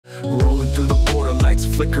through the border, lights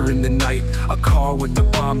flicker in the night. A car with the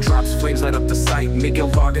bomb drops, flames light up the site. Miguel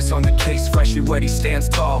Vargas on the case, freshly wet, he stands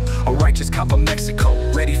tall. A righteous cop of Mexico,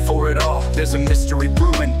 ready for it all. There's a mystery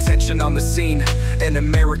brewing, tension on the scene. An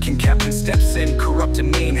American captain steps in, corrupt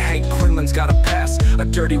and mean. Hank Quinlan's got a pass, a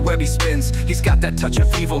dirty web he spins. He's got that touch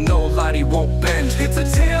of evil, no light he won't bend. It's a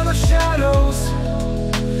tale of shadows,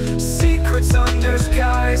 secrets under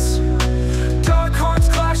skies, dark hearts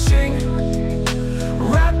clashing,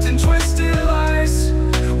 wrapped in twisted lies.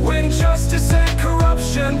 When justice and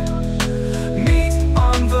corruption meet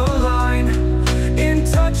on the line, in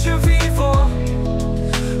touch of evil,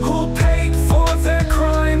 who'll pay for their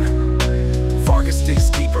crime? Vargas digs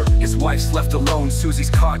deeper, his wife's left alone. Susie's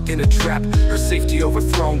caught in a trap, her safety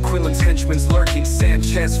overthrown. Quinlan's henchman's lurking,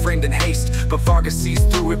 Sanchez framed in haste. But Vargas sees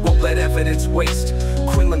through it, won't let evidence waste.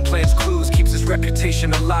 Quinlan plants clues, keeps his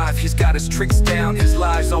reputation alive. He's got his tricks down, his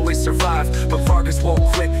lies always survive. But Vargas won't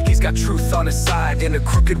quit, he's got truth on his side. In a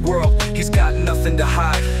crooked world, he's got nothing to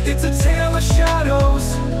hide. It's a tale of shadows,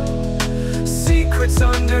 secrets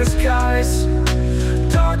under skies,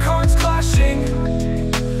 dark hearts clashing,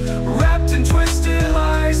 wrapped in twisted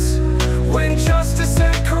lies. When justice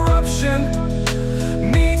and corruption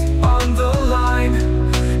meet on the line,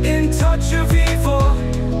 in touch of evil,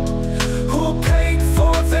 who paid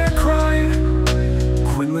for their crime?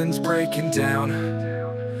 Quinlan's breaking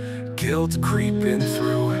down, guilt creeping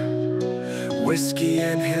through, whiskey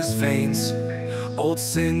in his veins, old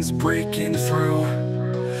sins breaking through.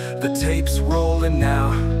 The tape's rolling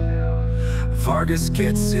now, Vargas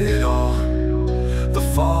gets it all.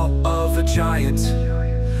 The fall of a giant,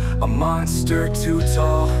 a monster too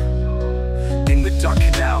tall. In the dark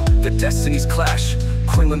canal, the destinies clash.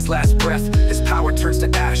 Quinlan's last breath, his power turns to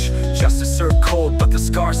ash. Justice served cold, but the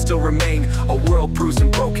scars still remain. A world bruised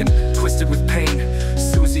and broken, twisted with pain.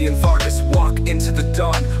 Susie and Vargas walk into the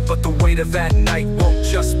dawn, but the weight of that night won't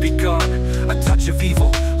just be gone. A touch of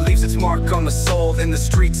evil leaves its mark on the soul. In the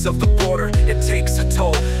streets of the border, it takes a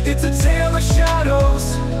toll. It's a tale of shadows,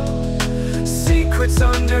 secrets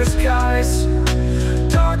under skies,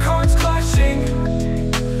 dark hearts clashing,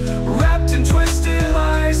 wrapped in twisted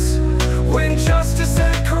lies. When justice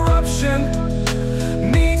and corruption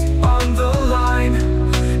meet on the line,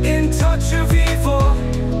 in touch of evil,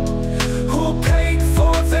 who paid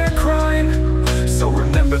for their crime? So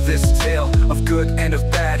remember this tale of good and of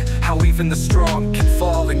bad, how even the strong can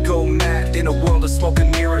fall and go mad. In a world of smoke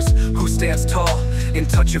and mirrors, who stands tall? In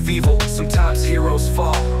touch of evil, sometimes heroes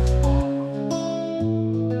fall.